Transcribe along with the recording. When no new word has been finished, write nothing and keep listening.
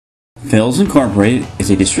Phil's Incorporated is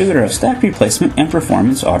a distributor of stock replacement and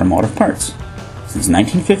performance automotive parts. Since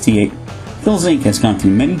 1958, Phil's Inc. has gone through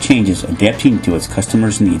many changes adapting to its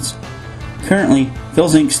customers' needs. Currently,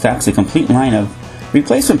 Phil's Inc. stocks a complete line of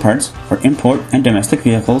replacement parts for import and domestic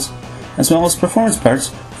vehicles, as well as performance parts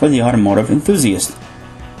for the automotive enthusiast.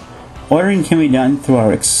 Ordering can be done through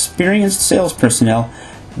our experienced sales personnel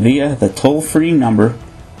via the toll-free number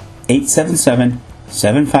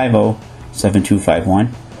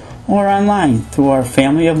 877-750-7251 or online through our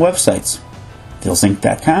family of websites: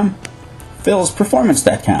 philsinc.com,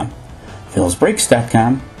 philsperformance.com,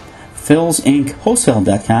 philsbrakes.com,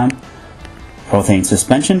 philsinkwholesale.com,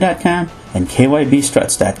 prothanesuspension.com, and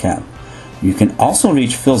kybstruts.com. You can also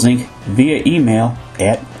reach Phil's Inc. via email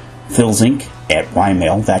at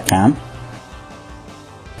philsinc@ymail.com.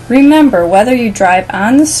 Remember, whether you drive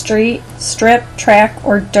on the street, strip, track,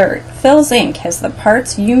 or dirt, Phil's Inc. has the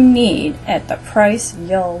parts you need at the price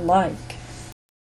you'll like.